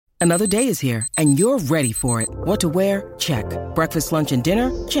Another day is here, and you're ready for it. What to wear? Check. Breakfast, lunch, and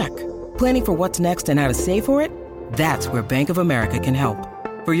dinner? Check. Planning for what's next and how to save for it? That's where Bank of America can help.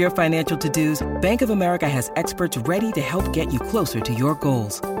 For your financial to-dos, Bank of America has experts ready to help get you closer to your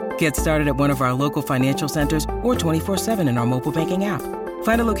goals. Get started at one of our local financial centers or 24/7 in our mobile banking app.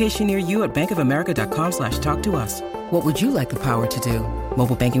 Find a location near you at bankofamerica.com/talktous. What would you like the power to do?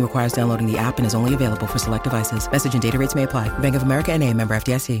 Mobile banking requires downloading the app and is only available for select devices. Message and data rates may apply. Bank of America N.A., member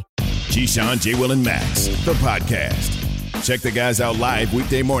FDIC. Keyshawn, Jaylen, and Max, the podcast. Check the guys out live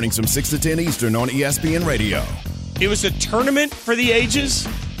weekday mornings from 6 to 10 Eastern on ESPN Radio. It was a tournament for the ages.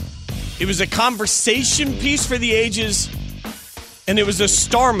 It was a conversation piece for the ages. And it was a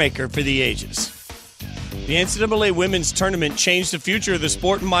star maker for the ages. The NCAA women's tournament changed the future of the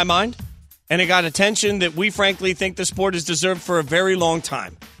sport in my mind. And it got attention that we frankly think the sport has deserved for a very long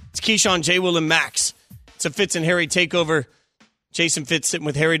time. It's Keyshawn, Jaylen, and Max. It's a Fitz and Harry takeover. Jason Fitz sitting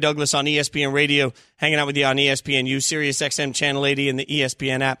with Harry Douglas on ESPN Radio, hanging out with you on ESPNU, Sirius XM Channel 80, and the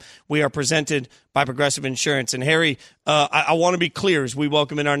ESPN app. We are presented by Progressive Insurance. And Harry, I want to be clear as we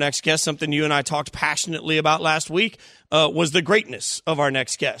welcome in our next guest. Something you and I talked passionately about last week was the greatness of our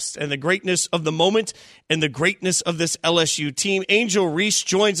next guest and the greatness of the moment and the greatness of this LSU team. Angel Reese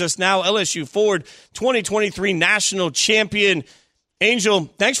joins us now, LSU forward, 2023 national champion. Angel,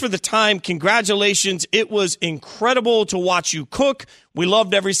 thanks for the time. Congratulations. It was incredible to watch you cook. We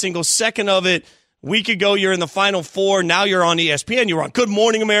loved every single second of it. A week ago, you're in the Final Four. Now you're on ESPN. You're on Good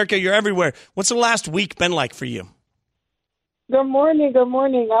Morning America. You're everywhere. What's the last week been like for you? Good morning. Good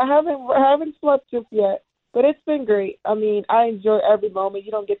morning. I haven't slept just yet, but it's been great. I mean, I enjoy every moment.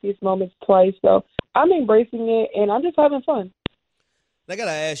 You don't get these moments twice, so I'm embracing it, and I'm just having fun. I got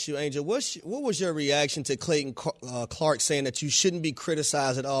to ask you, Angel, what was your reaction to Clayton Clark saying that you shouldn't be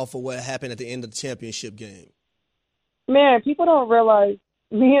criticized at all for what happened at the end of the championship game? Man, people don't realize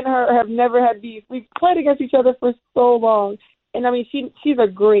me and her have never had beef. We've played against each other for so long. And, I mean, she's a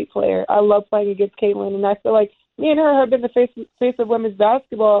great player. I love playing against Caitlin, and I feel like me and her have been the face of women's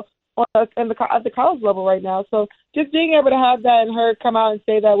basketball at the college level right now. So just being able to have that and her come out and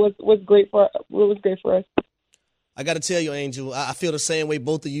say that was great for us. I got to tell you, Angel, I feel the same way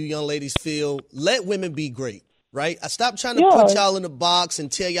both of you young ladies feel. Let women be great, right? I stop trying to put y'all in the box and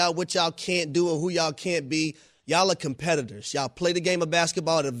tell y'all what y'all can't do or who y'all can't be. Y'all are competitors. Y'all play the game of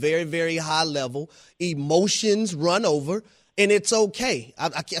basketball at a very, very high level. Emotions run over, and it's okay.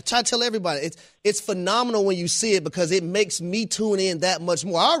 I try to tell everybody, it's phenomenal when you see it because it makes me tune in that much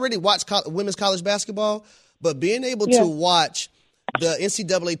more. I already watch women's college basketball, but being able to watch the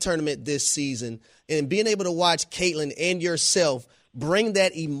NCAA tournament this season and being able to watch Caitlin and yourself bring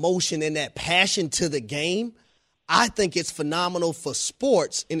that emotion and that passion to the game, I think it's phenomenal for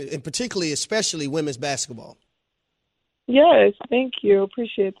sports, and particularly, especially women's basketball. Yes, thank you.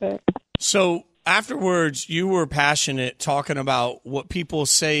 Appreciate that. So afterwards, you were passionate talking about what people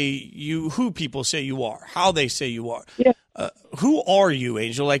say who people say you are, how they say you are. Yeah. Who are you,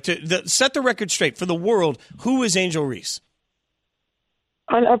 Angel? Like set the record straight for the world. Who is Angel Reese?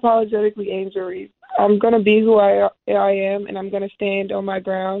 Unapologetically Angel Reese. I'm going to be who I am, and I'm going to stand on my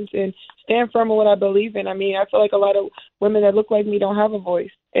grounds and stand firm on what I believe in. I mean, I feel like a lot of women that look like me don't have a voice,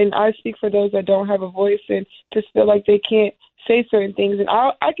 and I speak for those that don't have a voice and just feel like they can't say certain things. And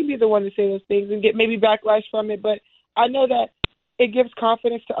I can be the one to say those things and get maybe backlash from it, but I know that it gives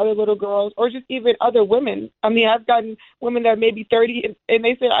confidence to other little girls or just even other women. I mean, I've gotten women that may be 30, and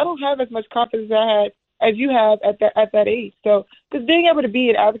they say, I don't have as much confidence as you have at that age. So just being able to be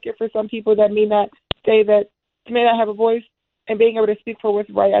an advocate for some people that may not have a voice and being able to speak for what's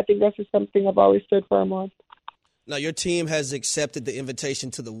right, I think that's just something I've always stood firm on. Now, your team has accepted the invitation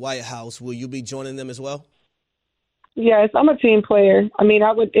to the White House. Will you be joining them as well? Yes, I'm a team player. I mean,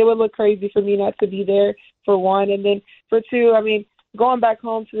 it would look crazy for me not to be there, for one. And then for two, I mean, going back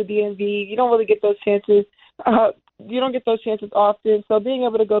home to the DMV, you don't really get those chances. You don't get those chances often. So being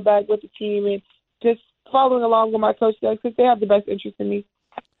able to go back with the team and just following along with my coach does, because they have the best interest in me.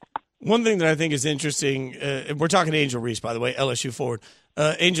 One thing that I think is interesting, we're talking to Angel Reese, by the way, LSU forward.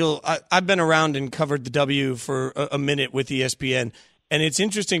 Angel, I've been around and covered the W for a minute with ESPN, and it's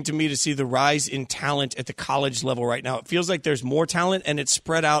interesting to me to see the rise in talent at the college level right now. It feels like there's more talent, and it's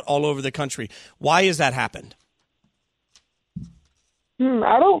spread out all over the country. Why has that happened?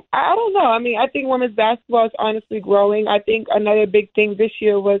 I don't know. I mean, I think women's basketball is honestly growing. I think another big thing this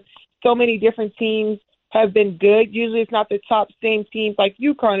year was so many different teams have been good. Usually it's not the top same teams. Like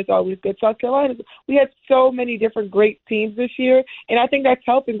UConn is always good. South Carolina, we had so many different great teams this year, and I think that's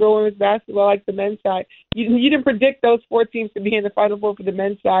helping grow women's basketball, like the men's side. You didn't predict those 4 teams to be in the Final Four for the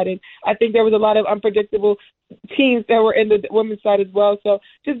men's side, and I think there was a lot of unpredictable teams that were in the women's side as well. So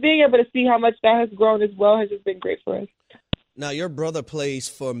just being able to see how much that has grown as well has just been great for us. Now, your brother plays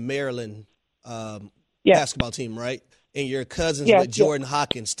for Maryland basketball team, right? And your cousins with Jordan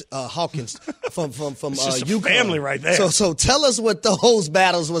Hawkins from UConn. Family right there. So tell us what those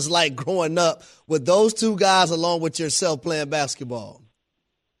battles was like growing up with those 2 guys along with yourself playing basketball.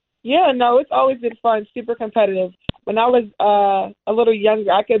 Yeah, no, it's always been fun, super competitive. When I was a little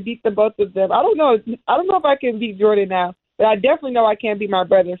younger, I could beat the both of them. I don't know if I can beat Jordan now, but I definitely know I can't beat my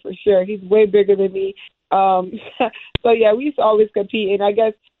brother for sure. He's way bigger than me. So, yeah, we used to always compete, and I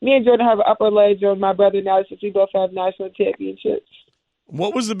guess me and Jordan have an upper ledge on my brother now since we both have national championships.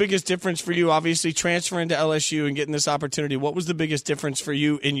 What was the biggest difference for you, obviously, transferring to LSU and getting this opportunity? What was the biggest difference for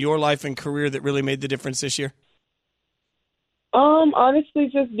you in your life and career that really made the difference this year? Honestly,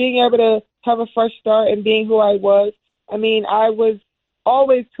 just being able to have a fresh start and being who I was. I mean, I was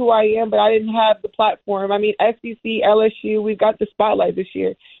always who I am, but I didn't have the platform. I mean, SEC, LSU, we got the spotlight this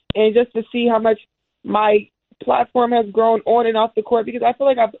year. And just to see how much my platform has grown on and off the court, because I feel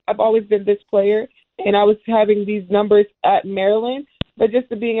like I've always been this player, and I was having these numbers at Maryland, but just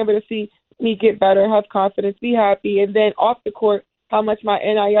to being able to see me get better, have confidence, be happy, and then off the court, how much my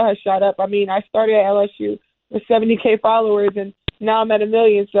NIL has shot up. I mean, I started at LSU with 70K followers, and now I'm at 1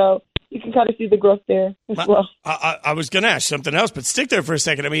 million, so you can kind of see the growth there as well. I was going to ask something else, but stick there for a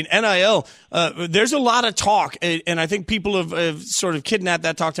second. I mean, NIL, there's a lot of talk, and I think people have sort of kidnapped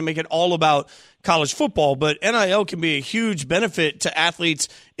that talk to make it all about college football, but NIL can be a huge benefit to athletes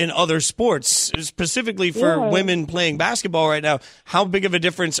in other sports, specifically for women playing basketball right now. How big of a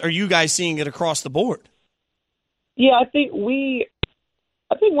difference are you guys seeing it across the board? Yeah, I think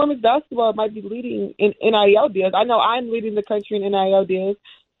women's basketball might be leading in NIL deals. I know I'm leading the country in NIL deals.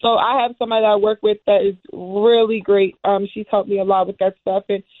 So I have somebody that I work with that is really great. She's helped me a lot with that stuff.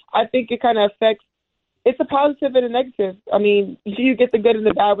 And I think it kind of affects – it's a positive and a negative. I mean, you get the good and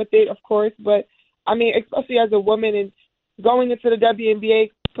the bad with it, of course. But, I mean, especially as a woman and going into the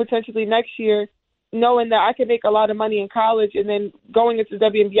WNBA potentially next year, knowing that I can make a lot of money in college and then going into the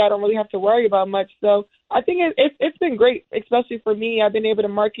WNBA, I don't really have to worry about much. So I think it's been great, especially for me. I've been able to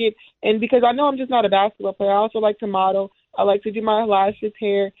market. And because I know I'm just not a basketball player, I also like to model. I like to do my lashes,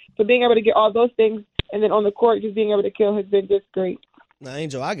 hair. So being able to get all those things and then on the court just being able to kill has been just great. Now,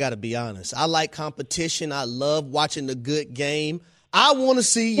 Angel, I got to be honest. I like competition. I love watching the good game. I want to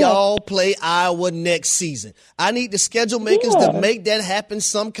see y'all play Iowa next season. I need the schedule makers to make that happen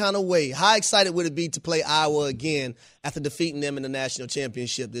some kind of way. How excited would it be to play Iowa again after defeating them in the national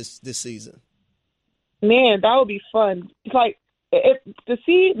championship this season? Man, that would be fun. It's like to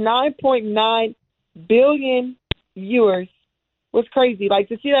see 9.9 billion viewers was crazy. Like,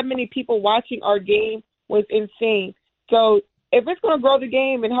 to see that many people watching our game was insane. So if it's going to grow the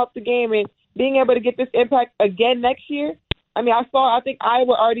game and help the game and being able to get this impact again next year, I mean, I think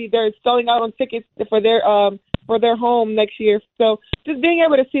Iowa already, they're selling out on tickets for their home next year. So just being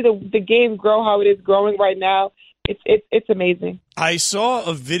able to see the game grow how it is growing right now, it's amazing. I saw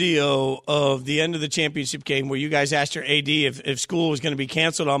a video of the end of the championship game where you guys asked your AD if school was going to be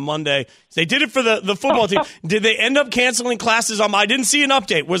canceled on Monday. They did it for the football team. Did they end up canceling classes I didn't see an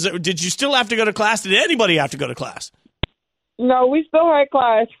update. Did you still have to go to class? Did anybody have to go to class? No, we still had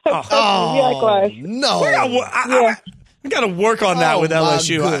class. We had class. No. We got to work on that with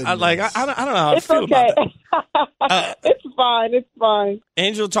LSU. I don't know how to feel about that. It's fine. It's fine.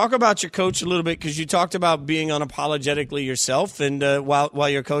 Angel, talk about your coach a little bit, because you talked about being unapologetically yourself. And while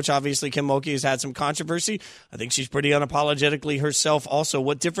your coach, obviously, Kim Mulkey, has had some controversy, I think she's pretty unapologetically herself also.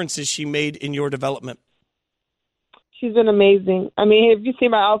 What difference has she made in your development? She's been amazing. I mean, if you see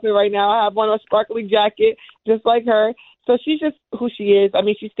my outfit right now, I have on a sparkly jacket just like her. So she's just who she is. I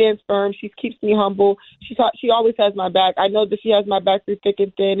mean, she stands firm. She keeps me humble. She always has my back. I know that she has my back through thick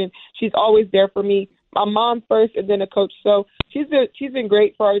and thin, and she's always there for me. My mom first, and then a coach. So she's been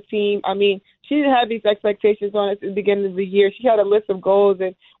great for our team. I mean, she didn't have these expectations on us at the beginning of the year. She had a list of goals,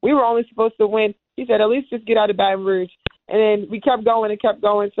 and we were only supposed to win. She said, at least just get out of Baton Rouge. And then we kept going and kept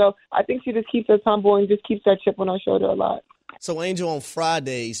going. So I think she just keeps us humble and just keeps that chip on our shoulder a lot. So, Angel, on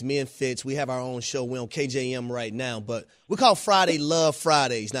Fridays, me and Fitz, we have our own show. We're on KJM right now, but we call Friday Love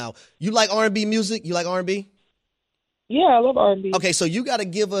Fridays. Now, you like R&B music? You like R&B? Yeah, I love R&B. Okay, so you got to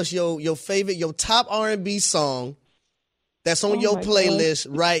give us your favorite, your top R&B song that's on your playlist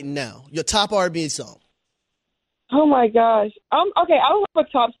right now. Your top R&B song. Oh my gosh. Okay, I don't have a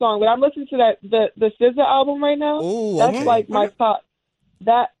top song, but I'm listening to the SZA album right now. Ooh, that's okay. like my top.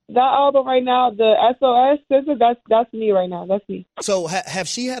 That album right now, the SOS SZA, that's me right now. That's me. So have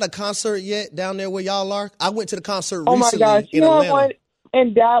she had a concert yet down there where y'all are? I went to the concert recently. recently. Oh my gosh, in Atlanta.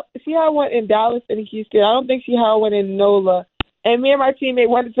 She had one in Dallas and Houston. I don't think she had one in NOLA. And me and my teammate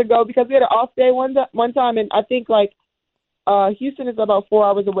wanted to go because we had an off day one time, and I think like Houston is about 4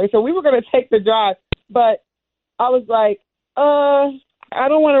 hours away, so we were going to take the drive, but I was like, I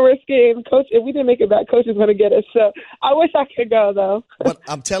don't want to risk it. And Coach, if we didn't make it back, Coach is going to get us. So I wish I could go, though. But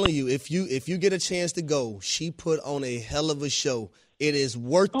I'm telling you, if you get a chance to go, she put on a hell of a show. It is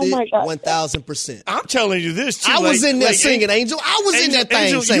worth it 1,000%. I'm telling you this, too. I was in there singing, Angel. I was in that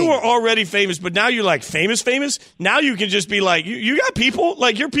thing singing. You were already famous, but now you're like famous. Now you can just be like, you got people,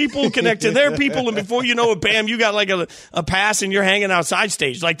 like your people connect to their people, and before you know it, bam, you got like a pass and you're hanging outside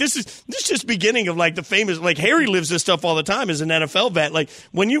stage. Like this is just beginning of like the famous, like Harry lives this stuff all the time as an NFL vet. Like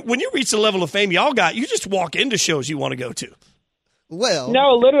when you reach the level of fame y'all got, you just walk into shows you want to go to. Well,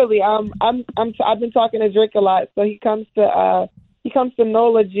 no, literally, I've been talking to Drake a lot, so he comes to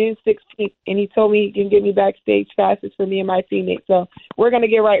NOLA June 16th, and he told me he can get me backstage passes for me and my teammates. So we're going to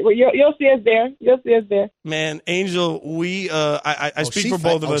get right. You'll see us there. Man, Angel, I speak for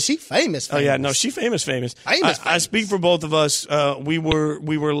both of us. She famous. Oh, yeah, no, she famous. I speak for both of us. We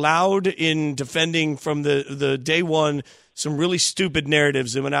were loud in defending from the day one some really stupid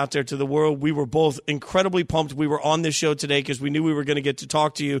narratives that went out there to the world. We were both incredibly pumped. We were on this show today because we knew we were going to get to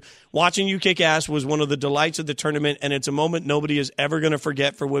talk to you. Watching you kick ass was one of the delights of the tournament, and it's a moment nobody is ever going to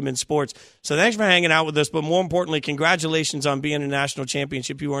forget for women's sports. So thanks for hanging out with us, but more importantly, congratulations on being a national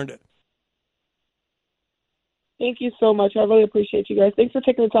championship. You earned it. Thank you so much. I really appreciate you guys. Thanks for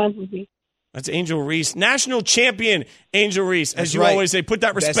taking the time for me. That's Angel Reese, national champion Angel Reese. As you always say, put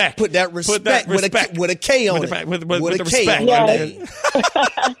that respect. Put that respect with a K on it. With the respect.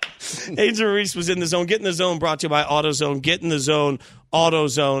 Yes. Angel Reese was in the zone. Get in the zone brought to you by AutoZone. Get in the zone,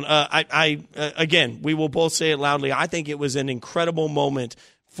 AutoZone. Again, we will both say it loudly. I think it was an incredible moment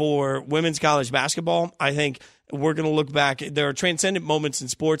for women's college basketball. I think we're going to look back. There are transcendent moments in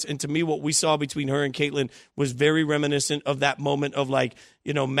sports, and to me, what we saw between her and Caitlin was very reminiscent of that moment of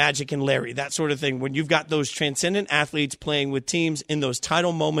Magic and Larry, that sort of thing. When you've got those transcendent athletes playing with teams in those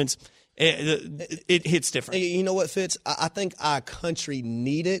title moments, it hits different. You know what, Fitz? I think our country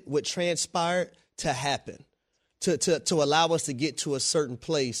needed what transpired to happen, to allow us to get to a certain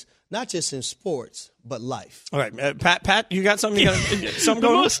place, not just in sports, but life. All right, Pat, you got something? The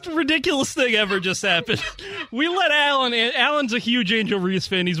most ridiculous thing ever just happened. We let Alan's a huge Angel Reese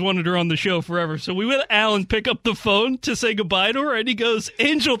fan. He's wanted her on the show forever. So we let Alan pick up the phone to say goodbye to her, and he goes,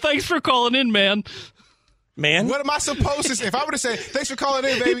 Angel, thanks for calling in, man. What am I supposed to say? If I would have said, thanks for calling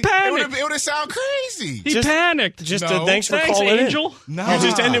in, baby, it would have sounded crazy. He panicked. Thanks for calling Angel. in. No. You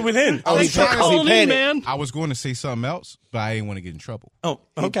just ended with in. Thanks for calling in, man. I was going to say something else, but I didn't want to get in trouble. Oh,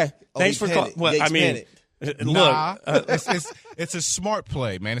 okay. Thanks for calling. Well, it's a smart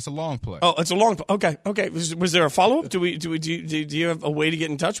play, man. It's a long play. Oh, it's a long play. Okay. Was there a follow-up? Do you have a way to get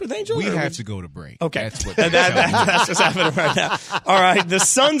in touch with Angel? We have to go to break. Okay. That's what's happening right now. All right. The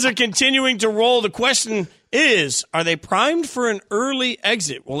Suns are continuing to roll. The question is, are they primed for an early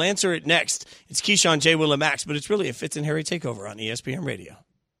exit? We'll answer it next. It's Keyshawn, J. Will, and Max, but it's really a Fitz and Harry takeover on ESPN Radio.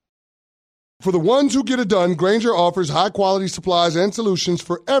 For the ones who get it done, Grainger offers high-quality supplies and solutions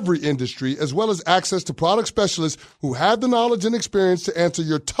for every industry, as well as access to product specialists who have the knowledge and experience to answer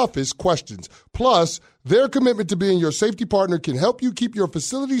your toughest questions. Plus, their commitment to being your safety partner can help you keep your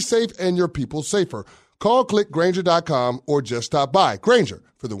facility safe and your people safer. Call, click Grainger.com, or just stop by. Grainger,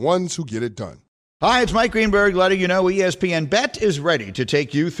 for the ones who get it done. Hi, it's Mike Greenberg letting you know ESPN Bet is ready to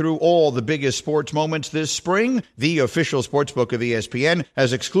take you through all the biggest sports moments this spring. The official sportsbook of ESPN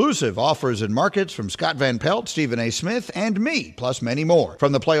has exclusive offers and markets from Scott Van Pelt, Stephen A. Smith, and me, plus many more.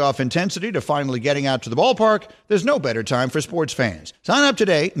 From the playoff intensity to finally getting out to the ballpark, there's no better time for sports fans. Sign up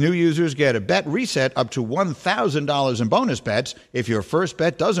today. New users get a bet reset up to $1,000 in bonus bets if your first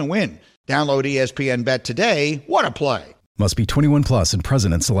bet doesn't win. Download ESPN Bet today. What a play. Must be 21 plus and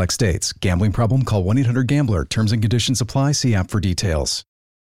present in select states. Gambling problem? Call 1-800-GAMBLER. Terms and conditions apply. See app for details.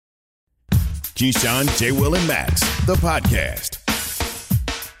 Keyshawn, J. Will, and Max, the podcast.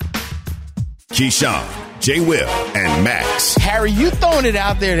 Keyshawn, J. Will, and Max. Harry, you throwing it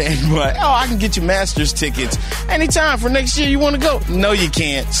out there to everybody. Oh, I can get you Masters tickets anytime for next year. You want to go? No, you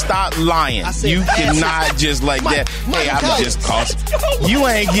can't. Stop lying. You cannot just like that. Hey, I'm just cost. You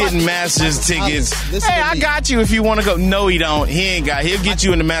ain't getting Masters tickets. Hey, I got you if you want to go. No, he don't. He ain't got. He'll get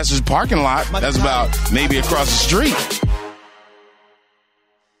you in the Masters parking lot. That's about maybe across the street.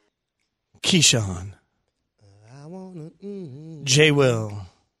 Keyshawn. J. Will,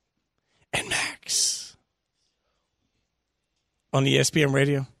 and Max on ESPN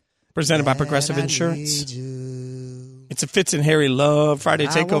Radio, presented by Progressive Insurance. It's a Fitz and Harry Love Friday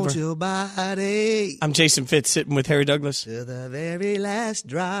takeover. I'm Jason Fitz, sitting with Harry Douglas. To the very last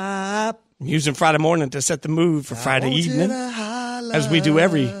drop. I'm using Friday morning to set the mood for Friday evening, as we do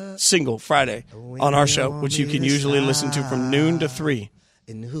every single Friday on our show, which you can usually listen to from noon to 3.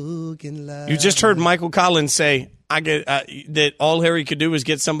 You just heard Michael Collins say that all Harry could do is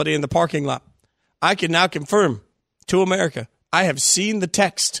get somebody in the parking lot. I can now confirm to America, I have seen the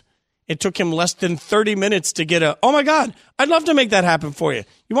text. It took him less than 30 minutes to get oh my God, I'd love to make that happen for you.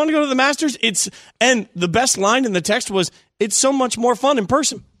 You want to go to the Masters? And the best line in the text was, it's so much more fun in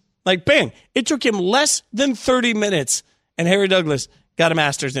person. Like, bang, it took him less than 30 minutes, and Harry Douglas got a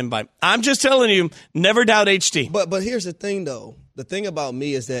Masters invite. I'm just telling you, never doubt HT. But here's the thing, though. The thing about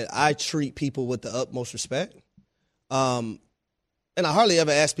me is that I treat people with the utmost respect. And I hardly ever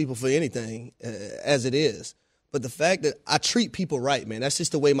ask people for anything as it is. But the fact that I treat people right, man, that's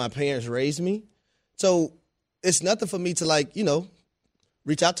just the way my parents raised me. So it's nothing for me to,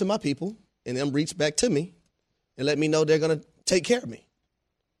 reach out to my people and them reach back to me and let me know they're going to take care of me.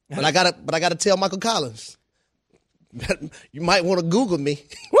 But I gotta tell Michael Collins, you might want to Google me.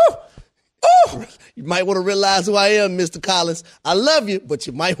 Woo! Ooh! You might want to realize who I am, Mr. Collins. I love you, but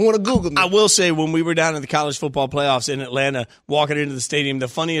you might want to Google me. I will say, when we were down in the college football playoffs in Atlanta, walking into the stadium, the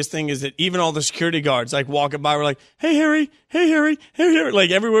funniest thing is that even all the security guards, walking by, were like, hey, Harry, hey, Harry, hey,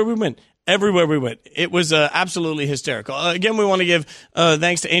 Harry, everywhere we went. Everywhere we went. It was absolutely hysterical. Again, we want to give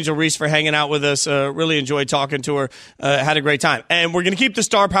thanks to Angel Reese for hanging out with us. Really enjoyed talking to her. Had a great time. And we're going to keep the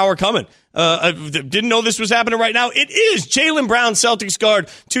star power coming. I didn't know this was happening right now. It is Jaylen Brown, Celtics guard,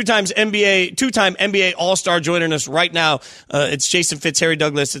 two-time NBA All-Star, joining us right now. It's Jason Fitz, Harry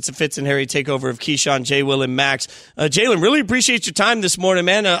Douglas. It's a Fitz and Harry takeover of Keyshawn, J. Will, and Max. Jaylen, really appreciate your time this morning,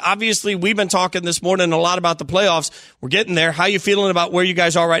 man. Obviously, we've been talking this morning a lot about the playoffs. We're getting there. How you feeling about where you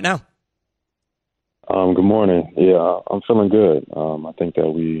guys are right now? Good morning. Yeah, I'm feeling good. I think that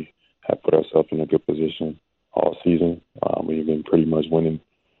we have put ourselves in a good position all season. We've been pretty much winning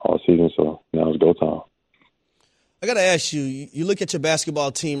all season, so now it's go time. I got to ask you, you look at your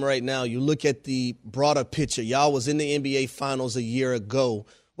basketball team right now, you look at the broader picture. Y'all was in the NBA Finals a year ago.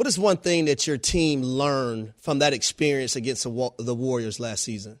 What is one thing that your team learned from that experience against the Warriors last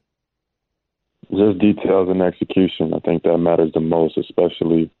season? Just details and execution. I think that matters the most,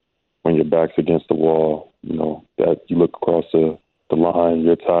 especially when your back's against the wall. That you look across the line,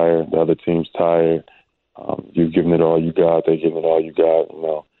 you're tired, the other team's tired. You've given it all you got, they're giving it all you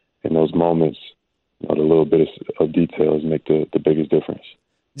got. In those moments, the little bit of details make the biggest difference.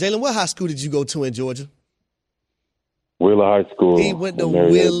 Jaylen, what high school did you go to in Georgia? Wheeler High School. He went to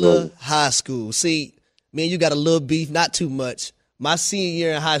Wheeler High School. See, me and you got a little beef, not too much. My senior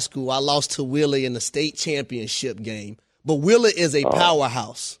year in high school, I lost to Wheeler in the state championship game. But Wheeler is a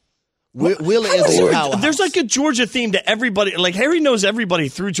powerhouse. Wheeler is a powerhouse. There's a Georgia theme to everybody. Harry knows everybody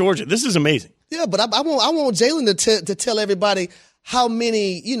through Georgia. This is amazing. Yeah, but I want Jaylen to tell everybody how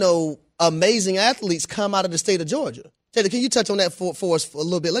many, amazing athletes come out of the state of Georgia. Jaylen, can you touch on that for us for a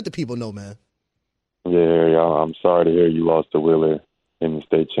little bit? Let the people know, man. Yeah, I'm sorry to hear you lost to Wheeler in the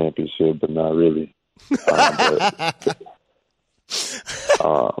state championship, but not really.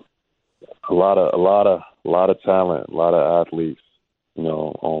 A lot of talent, a lot of athletes,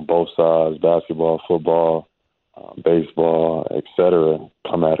 on both sides, basketball, football, baseball, etc.,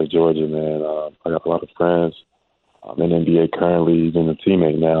 come out of Georgia, man. I got a lot of friends. I'm in NBA currently, even a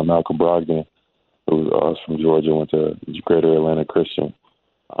teammate now, Malcolm Brogdon, who's from Georgia, went to Greater Atlanta Christian.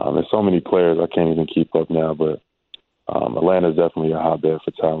 There's so many players I can't even keep up now, but Atlanta's definitely a hotbed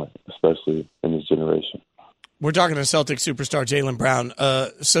for talent, especially in this generation. We're talking to Celtics superstar Jaylen Brown.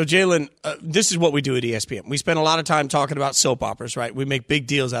 So, Jaylen, this is what we do at ESPN. We spend a lot of time talking about soap operas, right? We make big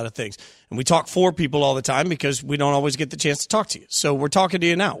deals out of things. And we talk for people all the time because we don't always get the chance to talk to you. So we're talking to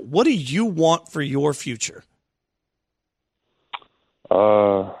you now. What do you want for your future?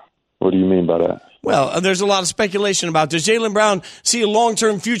 What do you mean by that? Well, there's a lot of speculation about, does Jaylen Brown see a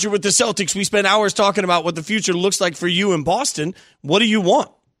long-term future with the Celtics? We spent hours talking about what the future looks like for you in Boston. What do you want?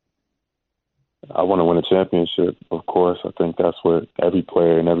 I want to win a championship, of course. I think that's what every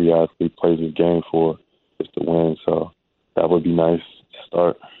player and every athlete plays his game for, is to win. So that would be nice to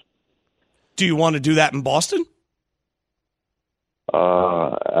start. Do you want to do that in Boston?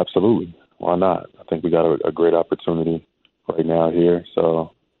 Absolutely. Why not? I think we got a great opportunity right now here.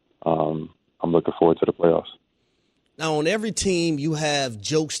 So I'm looking forward to the playoffs. Now, on every team, you have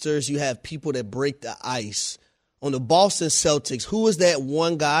jokesters, you have people that break the ice. On the Boston Celtics, who is that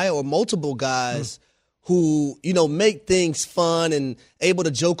one guy or multiple guys who, make things fun and able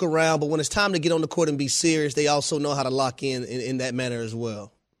to joke around, but when it's time to get on the court and be serious, they also know how to lock in that manner as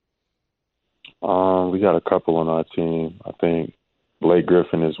well? We got a couple on our team. I think Blake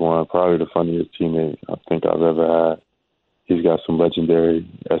Griffin is one, probably the funniest teammate I think I've ever had. He's got some legendary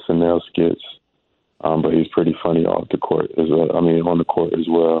SNL skits, but he's pretty funny off the court as well. On the court as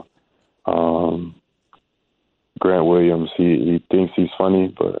well. Grant Williams, he thinks he's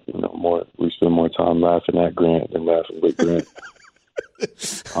funny, but we spend more time laughing at Grant than laughing with Grant.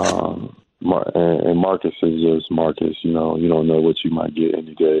 And Marcus is just Marcus. You don't know what you might get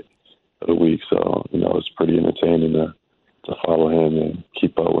any day of the week, so it's pretty entertaining to follow him and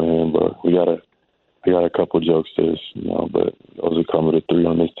keep up with him. But we got a couple jokesters, but those are coming to three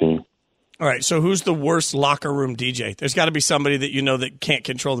on this team. All right, so who's the worst locker room DJ? There's got to be somebody that that can't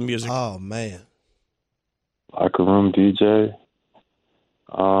control the music. Oh, man. Locker room DJ?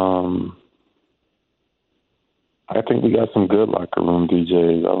 I think we got some good locker room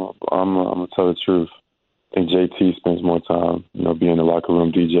DJs. I'm going to tell the truth. I think JT spends more time, being a locker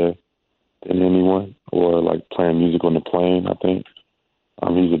room DJ than anyone, or like playing music on the plane, I think.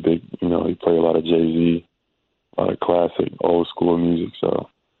 He's a big, he play a lot of Jay-Z, a lot of classic, old school music. So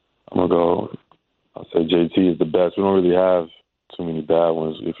I'm going to I'll say JT is the best. We don't really have too many bad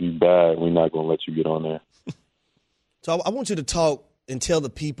ones. If you bad, we're not going to let you get on there. So I want you to talk and tell the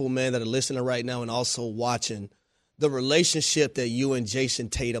people, man, that are listening right now and also watching the relationship that you and Jason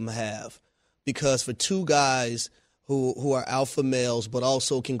Tatum have. Because for two guys who are alpha males but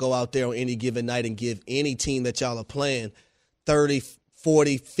also can go out there on any given night and give any team that y'all are playing 30,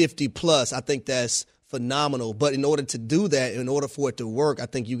 40, 50 plus, I think that's phenomenal. But in order to do that, in order for it to work, I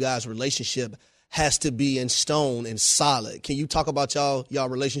think you guys' relationship has to be in stone and solid. Can you talk about y'all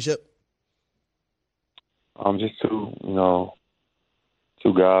relationship? Just two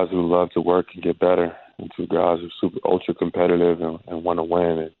guys who love to work and get better, and two guys who are super ultra competitive and want to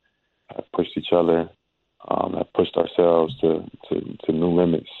win, and have pushed each other, have pushed ourselves to new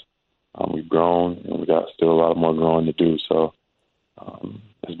limits. We've grown, and we got still a lot more growing to do. So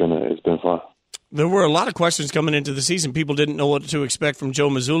it's been fun. There were a lot of questions coming into the season. People didn't know what to expect from Joe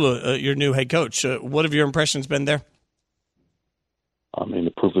Mazzulla, your new head coach. What have your impressions been there?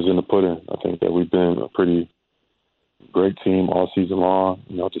 The proof is in the pudding. I think that we've been a pretty great team all season long.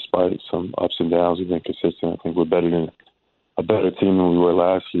 Despite some ups and downs, we've been consistent. I think we're a better team than we were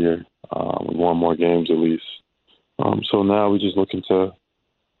last year. We won more games at least. So now we're just looking to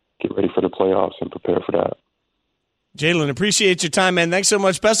get ready for the playoffs and prepare for that. Jaylen, appreciate your time, man. Thanks so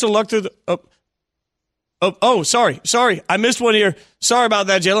much. Best of luck through the. Sorry. I missed one here. Sorry about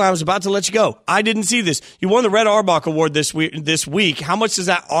that, Jaylen. I was about to let you go. I didn't see this. You won the Red Auerbach Award this week. How much does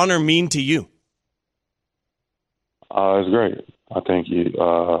that honor mean to you? It's great. I think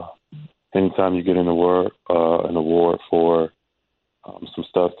anytime you get an award for some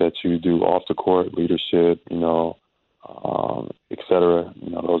stuff that you do off the court, leadership, et cetera,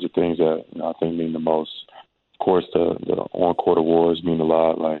 those are things that I think mean the most. Of course, the on-court awards mean a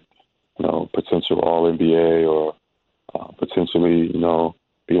lot, like potential All-NBA or potentially,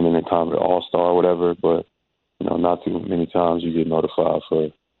 being in a time of All-Star or whatever. But, not too many times you get notified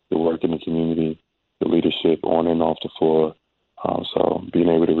for your work in the community, the leadership on and off the floor. So being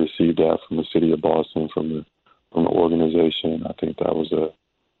able to receive that from the city of Boston, from the organization, I think that was a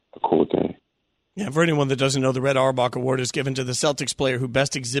cool thing. Yeah, for anyone that doesn't know, the Red Auerbach Award is given to the Celtics player who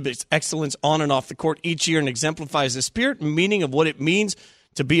best exhibits excellence on and off the court each year and exemplifies the spirit and meaning of what it means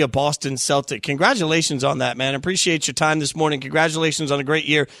to be a Boston Celtic. Congratulations on that, man. Appreciate your time this morning. Congratulations on a great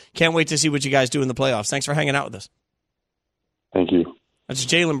year. Can't wait to see what you guys do in the playoffs. Thanks for hanging out with us. Thank you. That's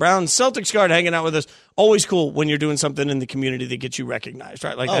Jaylen Brown, Celtics guard, hanging out with us. Always cool when you're doing something in the community that gets you recognized,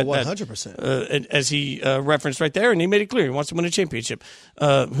 right? Like 100%. As he referenced right there, and he made it clear he wants to win a championship.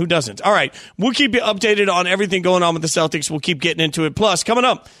 Who doesn't? All right, we'll keep you updated on everything going on with the Celtics. We'll keep getting into it. Plus, coming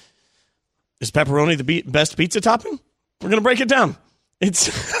up, is pepperoni the best pizza topping? We're going to break it down. It's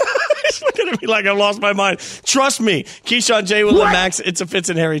looking at me like I lost my mind. Trust me, Keyshawn, J. Will, and Max, it's a Fitz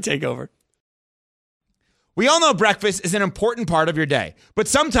and Harry takeover. We all know breakfast is an important part of your day, but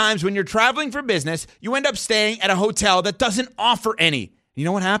sometimes when you're traveling for business, you end up staying at a hotel that doesn't offer any. You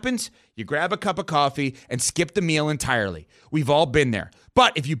know what happens? You grab a cup of coffee and skip the meal entirely. We've all been there.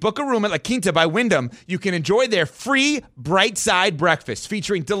 But if you book a room at La Quinta by Wyndham, you can enjoy their free Bright Side breakfast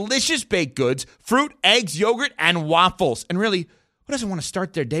featuring delicious baked goods, fruit, eggs, yogurt, and waffles. And really, who doesn't want to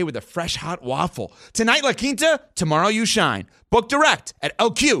start their day with a fresh, hot waffle? Tonight, La Quinta, tomorrow you shine. Book direct at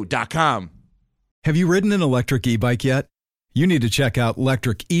lq.com. Have you ridden an electric e-bike yet? You need to check out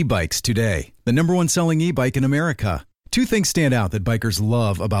Electric E-Bikes today, the #1 selling e-bike in America. Two things stand out that bikers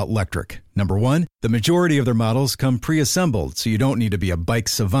love about Lectric. Number one, the majority of their models come pre-assembled, so you don't need to be a bike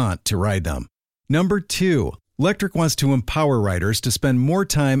savant to ride them. Number two, Lectric wants to empower riders to spend more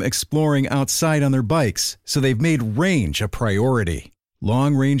time exploring outside on their bikes, so they've made range a priority.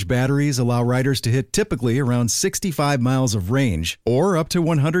 Long-range batteries allow riders to hit typically around 65 miles of range, or up to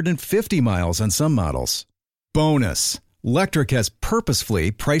 150 miles on some models. Bonus, Lectric has purposefully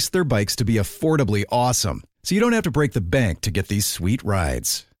priced their bikes to be affordably awesome, so you don't have to break the bank to get these sweet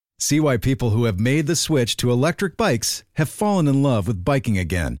rides. See why people who have made the switch to electric bikes have fallen in love with biking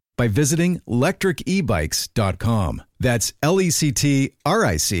again by visiting lectricebikes.com. That's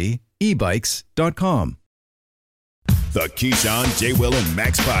LECTRIC ebikes.com. The Keyshawn, J. Will, and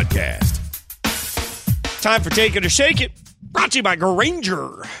Max podcast. Time for Take It or Shake It, brought to you by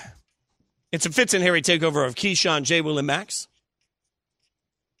Granger. It's a Fitz and Harry takeover of Keyshawn, J. Will, and Max.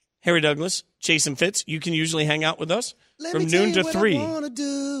 Harry Douglas, Jason Fitz, you can usually hang out with us from noon to 3.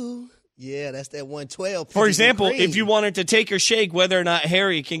 Yeah, that's that 112. For example, if you wanted to take or shake whether or not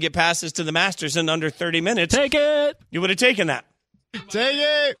Harry can get passes to the Masters in under 30 minutes, take it. You would have taken that. Take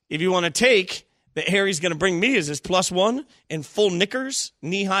it. If you want to take that Harry's going to bring me as his +1 in full knickers,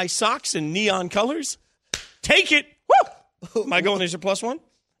 knee-high socks, and neon colors, take it. Woo! Am I going as your +1?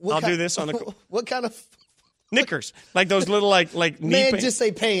 I'll do this on the. What kind of knickers? Like those little like knee man, pants. just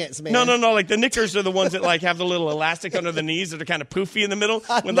say pants, man. No. Like the knickers are the ones that like have the little elastic under the knees that are kind of poofy in the middle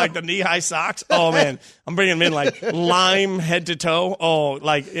with like the knee-high socks. Oh man, I'm bringing them in like lime head to toe. Oh,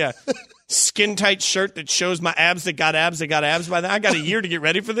 like yeah. Skin tight shirt that shows my abs that got abs by then. I got a year to get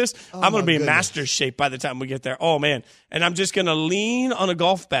ready for this. I'm going to be in master shape by the time we get there. Oh man. And I'm just going to lean on a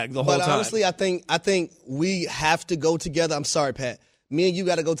golf bag the whole time. But honestly, I think we have to go together. I'm sorry, Pat. Me and you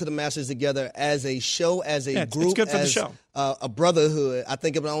got to go to the Masters together as a show, as a group, it's good for as the show. A brotherhood. I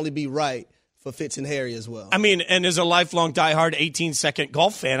think it would only be right for Fitz and Harry as well. I mean, and as a lifelong diehard 18-second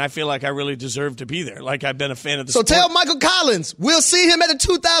golf fan, I feel like I really deserve to be there. Like I've been a fan of the sport. So tell Michael Collins, we'll see him at the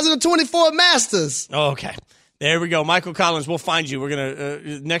 2024 Masters. Okay. There we go. Michael Collins, we'll find you. We're going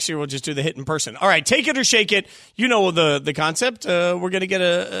to, next year we'll just do the hit in person. All right, take it or shake it. You know the concept. We're going to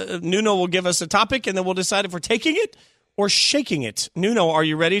get Nuno will give us a topic, and then we'll decide if we're taking it or shaking it. Nuno, are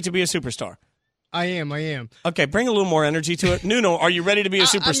you ready to be a superstar? I am. Okay, bring a little more energy to it. Nuno, are you ready to be a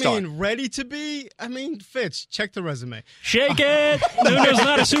superstar? I mean, ready to be? I mean, Fitz, check the resume. Shake it! Nuno's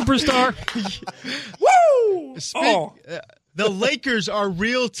not a superstar. Woo! The Lakers are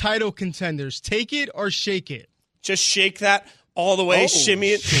real title contenders. Take it or shake it. Just shake that all the way,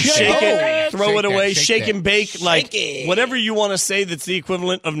 shimmy it, shake it, throw it away, shake and bake, like whatever you want to say that's the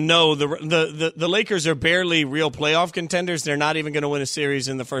equivalent of no. The Lakers are barely real playoff contenders. They're not even going to win a series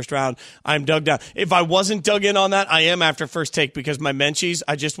in the first round. I'm dug down. If I wasn't dug in on that, I am after first take because my menchies,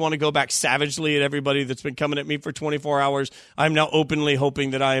 I just want to go back savagely at everybody that's been coming at me for 24 hours. I'm now openly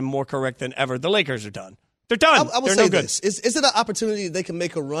hoping that I am more correct than ever. The Lakers are done. They're done. I would They're say no good. this. Is it an opportunity they can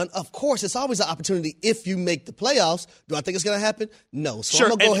make a run? Of course, it's always an opportunity if you make the playoffs. Do I think it's going to happen? No. So Sure, I'm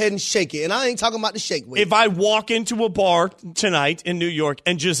going to go ahead and shake it. And I ain't talking about the shake weight. If I walk into a bar tonight in New York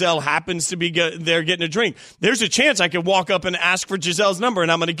and Giselle happens to be there getting a drink, there's a chance I could walk up and ask for Giselle's number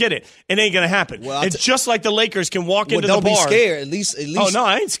and I'm going to get it. It ain't going to happen. Well, it's just like the Lakers can walk into the bar. Don't be scared. At least. Oh, no,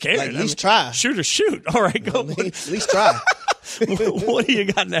 I ain't scared. Like, at least try. Shoot or shoot. All right, go. At least try. What do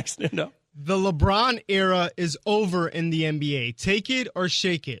you got next, Nuno? The LeBron era is over in the NBA. Take it or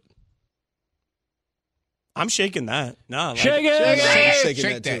shake it. I'm shaking that. No, shake it. I'm shaking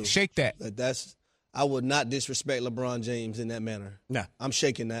Shake that too. Shake that. I would not disrespect LeBron James in that manner. No. I'm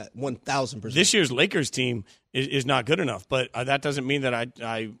shaking that 1,000%. This year's Lakers team is not good enough, but that doesn't mean that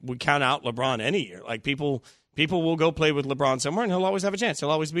I would count out LeBron any year. Like people will go play with LeBron somewhere, and he'll always have a chance.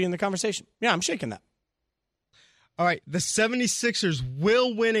 He'll always be in the conversation. Yeah, I'm shaking that. All right, the 76ers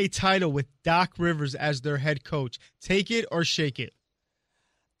will win a title with Doc Rivers as their head coach. Take it or shake it.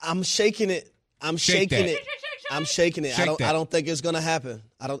 I'm shaking it. I'm shaking it. I don't think it's going to happen.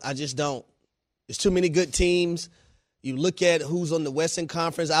 I just don't. There's too many good teams. You look at who's on the Western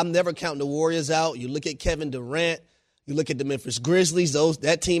Conference. I'm never counting the Warriors out. You look at Kevin Durant. You look at the Memphis Grizzlies.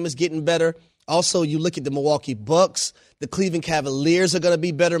 That team is getting better. Also, you look at the Milwaukee Bucks. The Cleveland Cavaliers are going to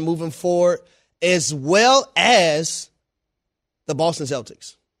be better moving forward, as well as the Boston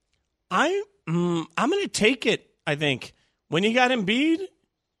Celtics. I'm going to take it, I think. When you got Embiid,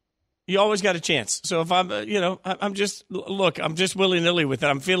 you always got a chance. So if I'm just willy-nilly with it.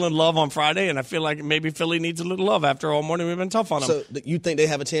 I'm feeling love on Friday, and I feel like maybe Philly needs a little love after all morning we've been tough on them. So you think they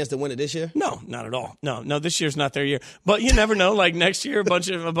have a chance to win it this year? No, not at all. No, this year's not their year. But you never know. Like next year, a bunch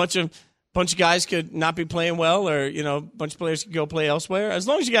of bunch of guys could not be playing well, or a bunch of players could go play elsewhere. As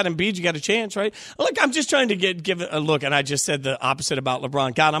long as you got Embiid, you got a chance, right? Look, I'm just trying to give it a look, and I just said the opposite about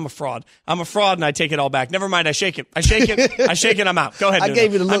LeBron. God, I'm a fraud. I'm a fraud, and I take it all back. Never mind, I shake it. I'm out. Go ahead. I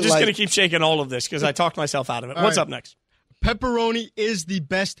gave you the look. I'm just going to keep shaking all of this because I talked myself out of it. What's up next? Pepperoni is the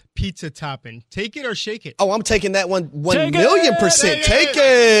best pizza topping. Take it or shake it. Oh, I'm taking that 1,000,000%. Take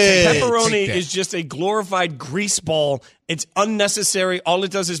it. Pepperoni is just a glorified grease ball. It's unnecessary. All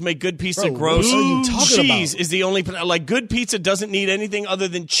it does is make good pizza gross. What are you talking cheese about? is the only, like, good pizza doesn't need anything other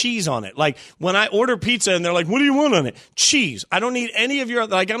than cheese on it. Like, when I order pizza and they're like, what do you want on it? Cheese. I don't need any of your,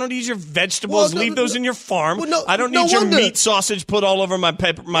 I don't need your vegetables. Leave those in your farm. I don't need your meat sausage put all over my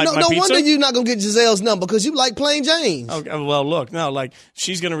pizza. No wonder you're not going to get Giselle's number because you like plain Jane's. Okay, well, look, no,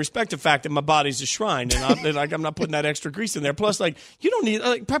 she's going to respect the fact that my body's a shrine and I'm not putting that extra grease in there. Plus, you don't need,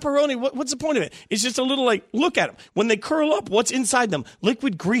 pepperoni. What's the point of it? It's just a little, look at them. When they curl up, what's inside them?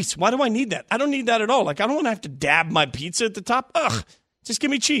 Liquid grease. Why do I need that? I don't need that at all. I don't want to have to dab my pizza at the top. Ugh. Just give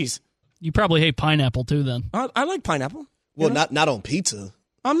me cheese. You probably hate pineapple too, then. I like pineapple. Well, not on pizza.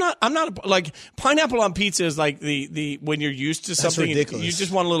 I'm not pineapple on pizza is like the when you're used to something. That's ridiculous. You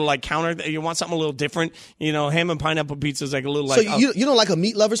just want a little counter. You want something a little different. Ham and pineapple pizza is like a little So you don't like a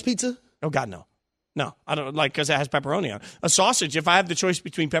meat lover's pizza? Oh God, no. No, I don't because it has pepperoni on it. A sausage, if I have the choice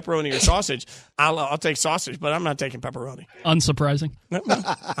between pepperoni or sausage, I'll take sausage, but I'm not taking pepperoni. Unsurprising. No,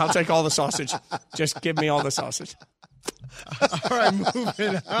 I'll take all the sausage. Just give me all the sausage. All right,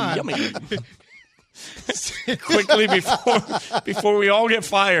 moving on. Yummy. Quickly before we all get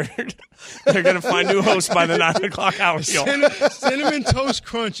fired, they're going to find new hosts by the 9 o'clock hour. Cinnamon Toast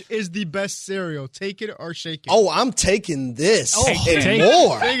Crunch is the best cereal. Take it or shake it. Oh, I'm taking this and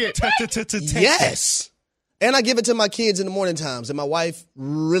more. Yes. And I give it to my kids in the morning times, and my wife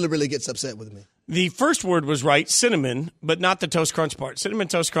really, really gets upset with me. The first word was right, cinnamon, but not the Toast Crunch part. Cinnamon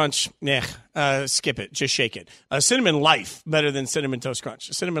Toast Crunch, skip it, just shake it. Cinnamon Life, better than Cinnamon Toast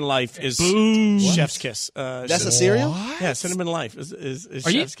Crunch. Cinnamon Life is chef's kiss. That's a cereal? Yeah, Cinnamon Life is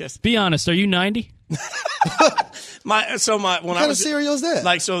chef's kiss. Be honest, are you 90? What kind of cereal is that?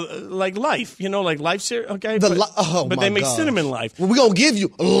 Like Life, like Life cereal. Okay, but they make Cinnamon Life. Well, we're gonna give you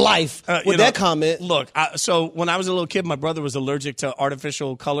Life with that comment. Look, so when I was a little kid, my brother was allergic to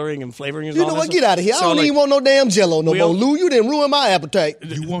artificial coloring and flavoring. And you know what? Get out of here! I don't even want no damn Jello no more. Lou, you didn't ruin my appetite.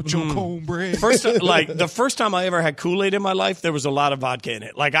 You want your cornbread? The first time I ever had Kool-Aid in my life, there was a lot of vodka in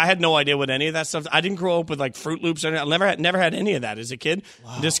it. I had no idea what any of that stuff. I didn't grow up with Fruit Loops. I never had any of that as a kid.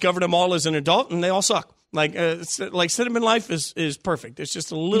 Wow. Discovered them all as an adult, and they all suck. Cinnamon Life is perfect. It's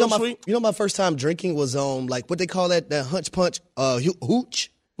just a little sweet. My first time drinking was on what they call that hunch punch,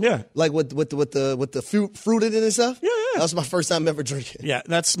 hooch. Yeah, with the fruit in it and stuff. Yeah. That was my first time ever drinking. Yeah,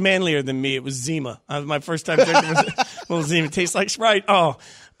 that's manlier than me. It was Zima. My first time drinking was Zima. It tastes like Sprite. Oh.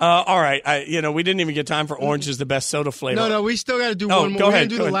 All right. We didn't even get time for orange is the best soda flavor. No, we still got to do one more. Go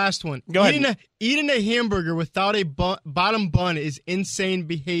ahead. We're going to do the last one. Go ahead. Eating a hamburger without a bottom bun is insane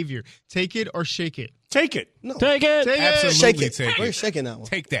behavior. Take it or shake it. Take it. No. Take it. Absolutely shake it. take it. We're shaking that one.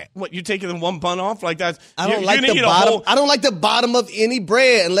 Take that. What, you taking the one bun off like that? I don't like the bottom. I don't like the bottom of any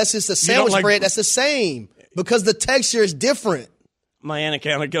bread unless it's a sandwich bread that's the same because the texture is different. My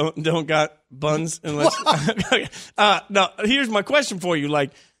Anaconda don't got buns unless. No, here's my question for you.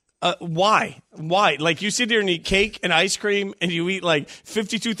 Why? You sit there and eat cake and ice cream and you eat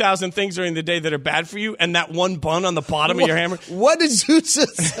 52,000 things during the day that are bad for you and that one bun on the bottom of your hamburger. What did you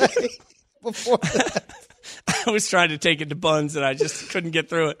just say before that? I was trying to take it to buns and I just couldn't get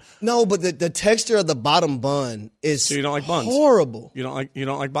through it. No, but the texture of the bottom bun is so you don't like buns. Horrible. You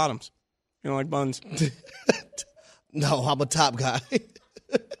don't like bottoms. You don't like buns. No, I'm a top guy.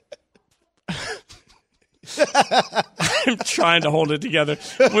 I'm trying to hold it together.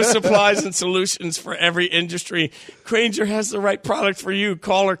 With supplies and solutions for every industry, Grainger has the right product for you.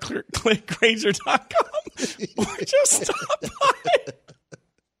 Call or click Grainger.com or just stop by.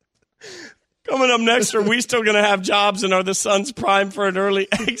 Coming up next, are we still going to have jobs and are the Suns primed for an early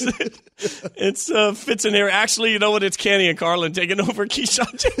exit? It's Fitz in here. Actually, you know what? It's Kenny and Carlin taking over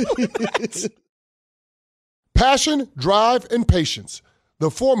Keyshawn. Passion, drive, and patience.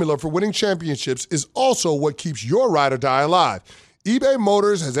 The formula for winning championships is also what keeps your ride or die alive. eBay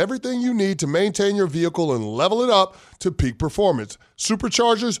Motors has everything you need to maintain your vehicle and level it up to peak performance.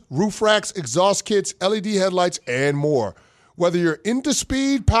 Superchargers, roof racks, exhaust kits, LED headlights, and more. Whether you're into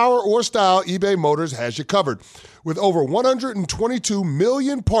speed, power, or style, eBay Motors has you covered. With over 122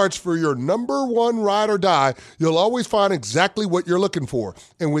 million parts for your number one ride or die, you'll always find exactly what you're looking for.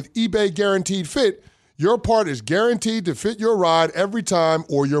 And with eBay Guaranteed Fit, your part is guaranteed to fit your ride every time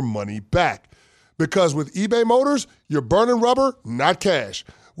or your money back. Because with eBay Motors, you're burning rubber, not cash.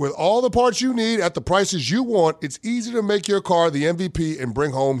 With all the parts you need at the prices you want, it's easy to make your car the MVP and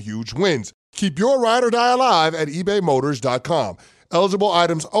bring home huge wins. Keep your ride or die alive at ebaymotors.com. Eligible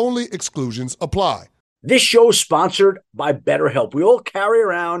items only. Exclusions apply. This show is sponsored by BetterHelp. We all carry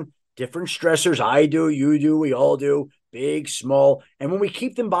around different stressors. I do, you do, we all do, big, small. And when we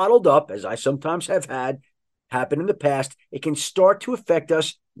keep them bottled up, as I sometimes have had happen in the past, it can start to affect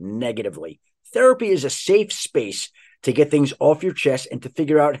us negatively. Therapy is a safe space to get things off your chest and to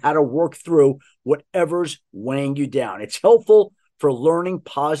figure out how to work through whatever's weighing you down. It's helpful for learning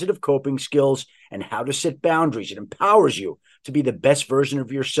positive coping skills and how to set boundaries. It empowers you to be the best version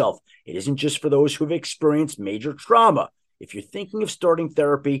of yourself. It isn't just for those who have experienced major trauma. If you're thinking of starting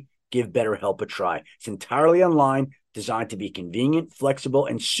therapy, give BetterHelp a try. It's entirely online, designed to be convenient, flexible,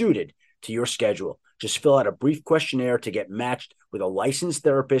 and suited to your schedule. Just fill out a brief questionnaire to get matched with a licensed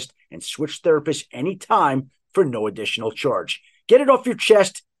therapist and switch therapists anytime for no additional charge. Get it off your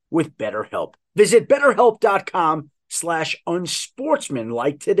chest with BetterHelp. Visit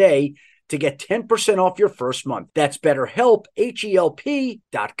BetterHelp.com/unsportsmanlike today to get 10% off your first month. That's BetterHelp,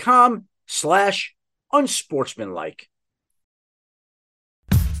 HELP.com/unsportsmanlike.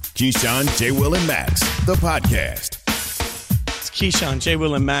 Keyshawn, J. Will, and Max, the podcast. It's Keyshawn, J.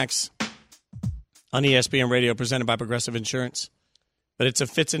 Will, and Max on ESPN Radio, presented by Progressive Insurance. But it's a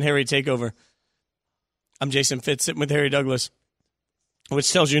Fitz and Harry takeover. I'm Jason Fitz, sitting with Harry Douglas,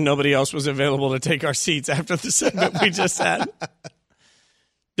 which tells you nobody else was available to take our seats after the segment we just had.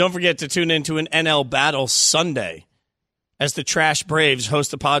 Don't forget to tune in to an NL Battle Sunday as the Trash Braves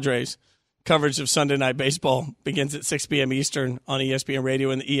host the Padres. Coverage of Sunday Night Baseball begins at 6 p.m. Eastern on ESPN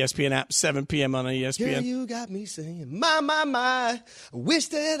Radio and the ESPN app, 7 p.m. on ESPN. Girl, you got me saying, my, wish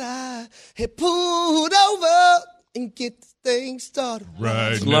that I had pulled over and get this thing started.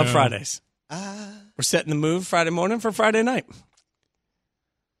 Right. Love Fridays. We're setting the mood Friday morning for Friday night.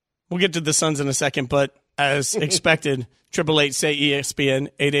 We'll get to the Suns in a second, but as expected, 888-SAY-ESPN,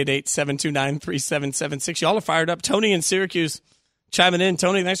 888-729-3776. Y'all are fired up. Tony in Syracuse chiming in.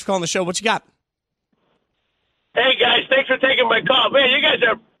 Tony, thanks for calling the show. What you got? Hey, guys, thanks for taking my call. Man, you guys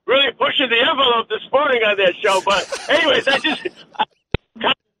are really pushing the envelope this morning on that show. But anyways, the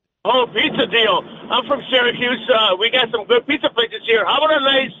whole pizza deal. I'm from Syracuse. We got some good pizza places here. How about a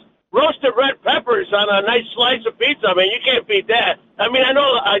nice roasted red peppers on a nice slice of pizza? I mean, you can't beat that. I mean, I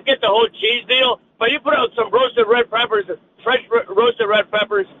know I get the whole cheese deal, but you put out some roasted red peppers, fresh roasted red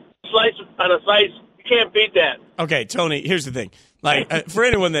peppers, slice on a slice. You can't beat that. Okay, Tony, here's the thing. Like, for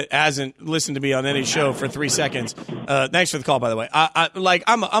anyone that hasn't listened to me on any show for 3 seconds, thanks for the call, by the way.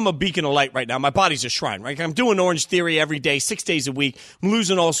 I'm a beacon of light right now. My body's a shrine, right? I'm doing Orange Theory every day, 6 days a week. I'm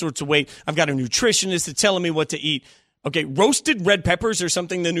losing all sorts of weight. I've got a nutritionist that's telling me what to eat. Okay, roasted red peppers are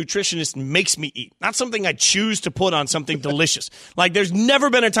something the nutritionist makes me eat, not something I choose to put on something delicious. Like, there's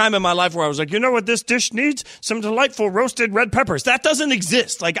never been a time in my life where I was like, you know what this dish needs? Some delightful roasted red peppers. That doesn't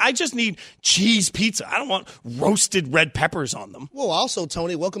exist. Like, I just need cheese pizza. I don't want roasted red peppers on them. Well, also,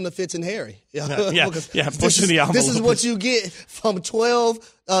 Tony, welcome to Fitz and Harry. Yeah, pushing the envelope. This is what you get from 12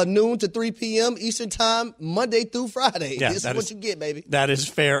 noon to 3 p.m. Eastern Time, Monday through Friday. Yeah, this is what you get, baby. That is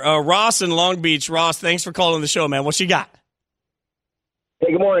fair. Ross in Long Beach. Ross, thanks for calling the show, man. What you got?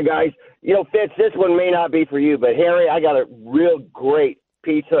 Hey, good morning, guys. You know, Fitz, this one may not be for you, but Harry, I got a real great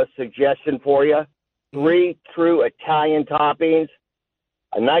pizza suggestion for you. 3 true Italian toppings,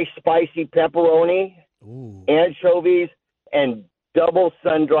 a nice spicy pepperoni, anchovies, and double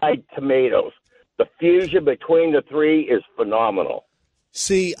sun-dried tomatoes. The fusion between the three is phenomenal.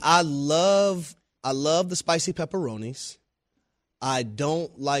 See, I love the spicy pepperonis. I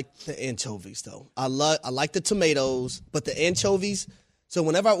don't like the anchovies, though. I like the tomatoes, but the anchovies. So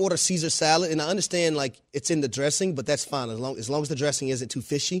whenever I order Caesar salad, and I understand like it's in the dressing, but that's fine as long as the dressing isn't too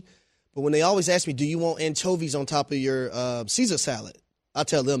fishy. But when they always ask me, do you want anchovies on top of your Caesar salad? I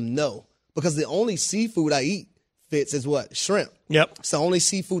tell them no, because the only seafood I eat, Fitz, is what? Shrimp. Yep. It's the only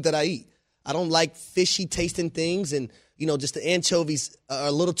seafood that I eat. I don't like fishy tasting things, and just the anchovies are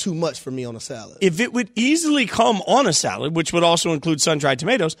a little too much for me on a salad. If it would easily come on a salad, which would also include sun-dried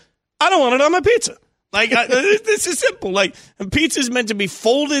tomatoes, I don't want it on my pizza. Like, this is simple. Like, pizza is meant to be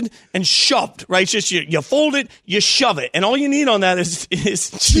folded and shoved, right? It's just you fold it, you shove it, and all you need on that is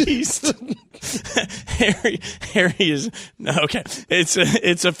cheese. Harry is okay. It's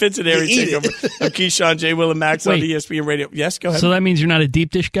a Fitz and Harry takeover of Keyshawn, J. Will, and Max on ESPN Radio. Yes, go ahead. So that means you're not a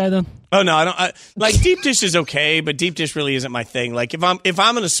deep dish guy, then? Oh no, I don't. Like, deep dish is okay, but deep dish really isn't my thing. Like, if I'm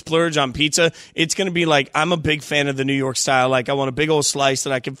gonna splurge on pizza, it's gonna be like, I'm a big fan of the New York style. Like, I want a big old slice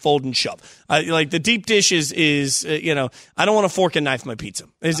that I can fold and shove. Like, the deep dish is I don't want to fork and knife my pizza.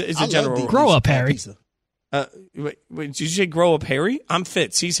 Is a general rule. Grow up, Harry. Wait, did you say grow up Harry? I'm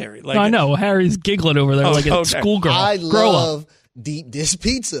Fitz. He's Harry. Like, no, I know. Harry's giggling over there like a schoolgirl. I grow love up. deep dish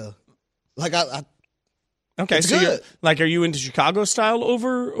pizza. Like Okay, so you're, are you into Chicago style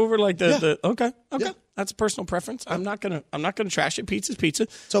over like the okay. Yeah. That's a personal preference. I'm not gonna trash it. Pizza's pizza.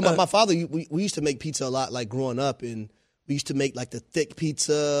 So my father, we used to make pizza a lot, like growing up, and we used to make like the thick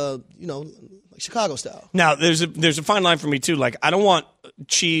pizza, like Chicago style. Now there's a fine line for me too. Like I don't want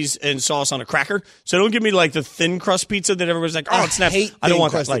cheese and sauce on a cracker, so don't give me like the thin crust pizza that everybody's like, oh, it's snaps. I don't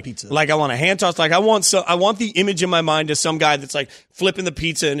want that. Like pizza. Like I want a hand tossed. Like I want the image in my mind of some guy that's like flipping the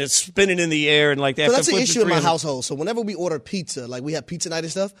pizza and it's spinning in the air and like that. So that's an issue in my household. So whenever we order pizza, like we have pizza night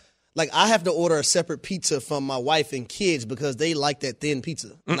and stuff. Like, I have to order a separate pizza from my wife and kids because they like that thin pizza,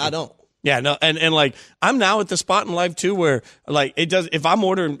 and I don't. Yeah, no, and like, I'm now at the spot in life, too, where, like, it does, if I'm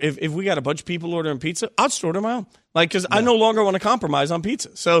ordering, if we got a bunch of people ordering pizza, I'll just order my own. Like, because I no longer want to compromise on pizza.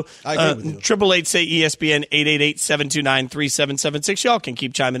 So, I agree with you. 888 say ESPN, 888-729-3776. Y'all can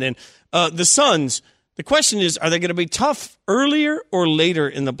keep chiming in. The Suns, the question is, are they going to be tough earlier or later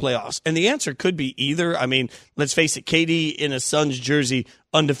in the playoffs? And the answer could be either. I mean, let's face it, KD in a Suns jersey,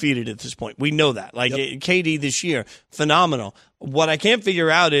 undefeated at this point. We know that. Like, KD this year, phenomenal. What I can't figure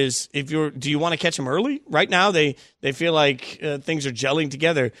out is do you want to catch them early? Right now, they feel like things are gelling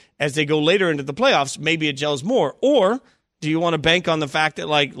together. As they go later into the playoffs, maybe it gels more. Or do you want to bank on the fact that,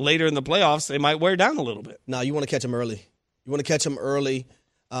 like, later in the playoffs, they might wear down a little bit? No, you want to catch them early. You want to catch them early.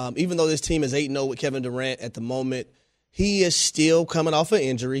 Even though this team is 8-0 with Kevin Durant at the moment, he is still coming off an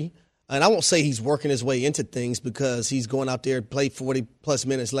injury. And I won't say he's working his way into things because he's going out there, played 40-plus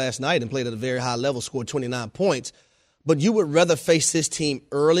minutes last night and played at a very high level, scored 29 points. But you would rather face this team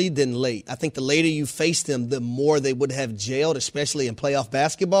early than late. I think the later you face them, the more they would have jailed, especially in playoff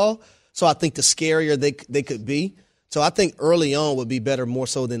basketball. So I think the scarier they could be. So I think early on would be better more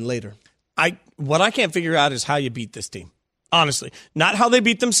so than later. What I can't figure out is how you beat this team. Honestly, not how they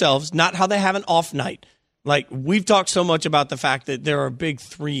beat themselves, not how they have an off night. Like, we've talked so much about the fact that there are big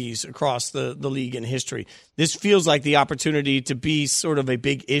threes across the league in history. This feels like the opportunity to be sort of a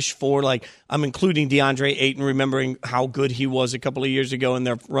big-ish four. Like, I'm including DeAndre Ayton, remembering how good he was a couple of years ago in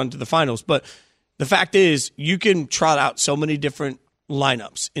their run to the finals. But the fact is, you can trot out so many different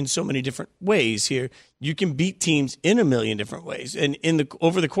lineups in so many different ways here. You can beat teams in a million different ways. And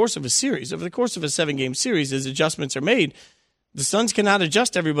over the course of a series, over the course of a 7-game series, as adjustments are made, the Suns cannot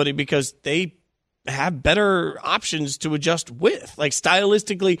adjust everybody because they have better options to adjust with, like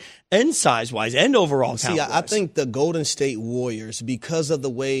stylistically and size-wise and overall talent-wise. See, I think the Golden State Warriors, because of the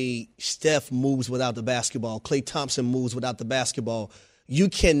way Steph moves without the basketball, Klay Thompson moves without the basketball, you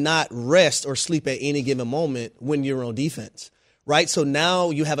cannot rest or sleep at any given moment when you're on defense, right? So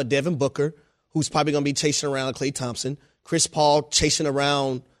now you have a Devin Booker who's probably going to be chasing around Klay Thompson, Chris Paul chasing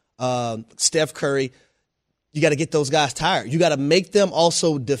around Steph Curry. You got to get those guys tired. You got to make them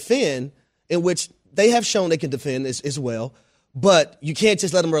also defend, in which they have shown they can defend as well, but you can't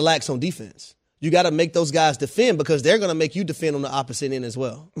just let them relax on defense. You got to make those guys defend because they're going to make you defend on the opposite end as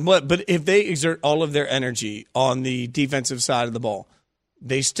well. But if they exert all of their energy on the defensive side of the ball,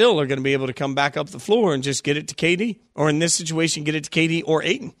 they still are going to be able to come back up the floor and just get it to KD, or in this situation, get it to KD or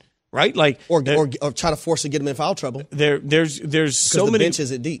Ayton, right? Like or try to force to get them in foul trouble. There's so the many. bench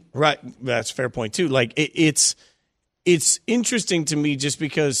isn't deep, right? That's a fair point too. Like it's interesting to me just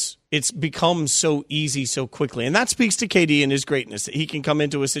because it's become so easy so quickly. And that speaks to KD and his greatness, that he can come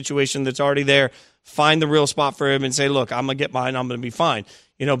into a situation that's already there, find the real spot for him and say, look, I'm going to get mine, I'm going to be fine.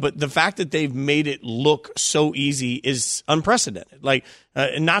 But the fact that they've made it look so easy is unprecedented. Like,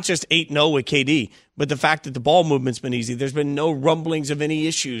 not just 8-0 with KD, but the fact that the ball movement's been easy. There's been no rumblings of any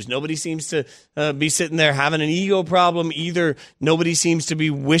issues. Nobody seems to be sitting there having an ego problem either. Nobody seems to be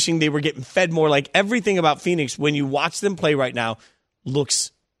wishing they were getting fed more. Like, everything about Phoenix, when you watch them play right now,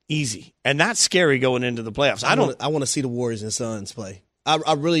 looks easy. And that's scary going into the playoffs. I want to see the Warriors and Suns play.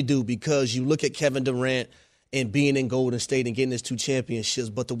 I really do, because you look at Kevin Durant and being in Golden State and getting his 2 championships,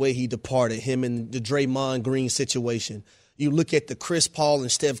 but the way he departed, him and the Draymond Green situation. You look at the Chris Paul and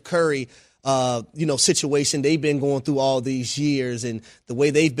Steph Curry situation they've been going through all these years and the way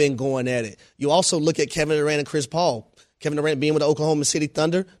they've been going at it. You also look at Kevin Durant and Chris Paul. Kevin Durant being with the Oklahoma City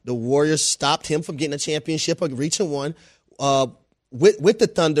Thunder, the Warriors stopped him from getting a championship or reaching one. With the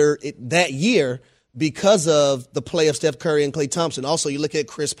Thunder that year because of the play of Steph Curry and Klay Thompson. Also, you look at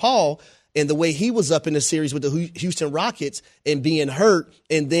Chris Paul and the way he was up in the series with the Houston Rockets and being hurt,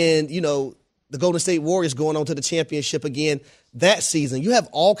 and then, the Golden State Warriors going on to the championship again that season. You have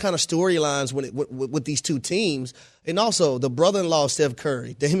all kind of storylines with these two teams. And also, the brother-in-law of Steph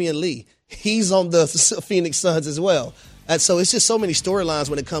Curry, Damian Lee, he's on the Phoenix Suns as well. So it's just so many storylines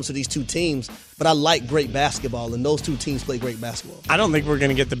when it comes to these two teams. But I like great basketball, and those two teams play great basketball. I don't think we're going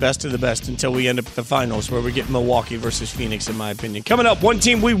to get the best of the best until we end up at the finals, where we get Milwaukee versus Phoenix, in my opinion. Coming up, one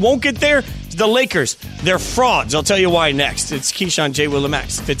team we won't get there is the Lakers. They're frauds. I'll tell you why next. It's Keyshawn, J. Will, and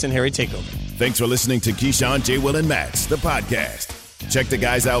Max. Fitz and Harry Takeover. Thanks for listening to Keyshawn, J. Will, and Max, the podcast. Check the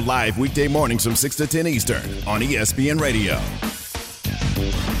guys out live weekday mornings from 6 to 10 Eastern on ESPN Radio.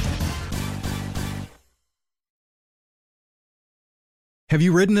 Have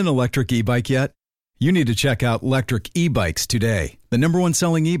you ridden an electric e-bike yet? You need to check out Electric E-Bikes today, the #1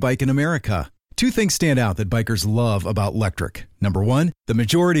 selling e-bike in America. Two things stand out that bikers love about Electric. Number one, the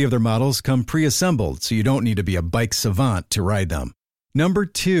majority of their models come pre-assembled, so you don't need to be a bike savant to ride them. Number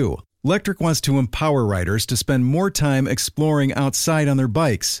two, Electric wants to empower riders to spend more time exploring outside on their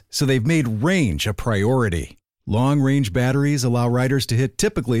bikes, so they've made range a priority. Long-range batteries allow riders to hit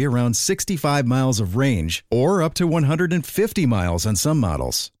typically around 65 miles of range, or up to 150 miles on some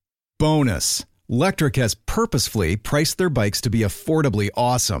models. Bonus, Electric has purposefully priced their bikes to be affordably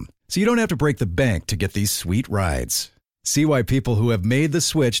awesome, so you don't have to break the bank to get these sweet rides. See why people who have made the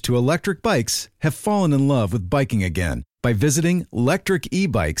switch to electric bikes have fallen in love with biking again by visiting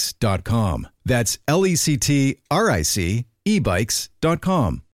electricebikes.com. That's LECTRIC ebikes.com.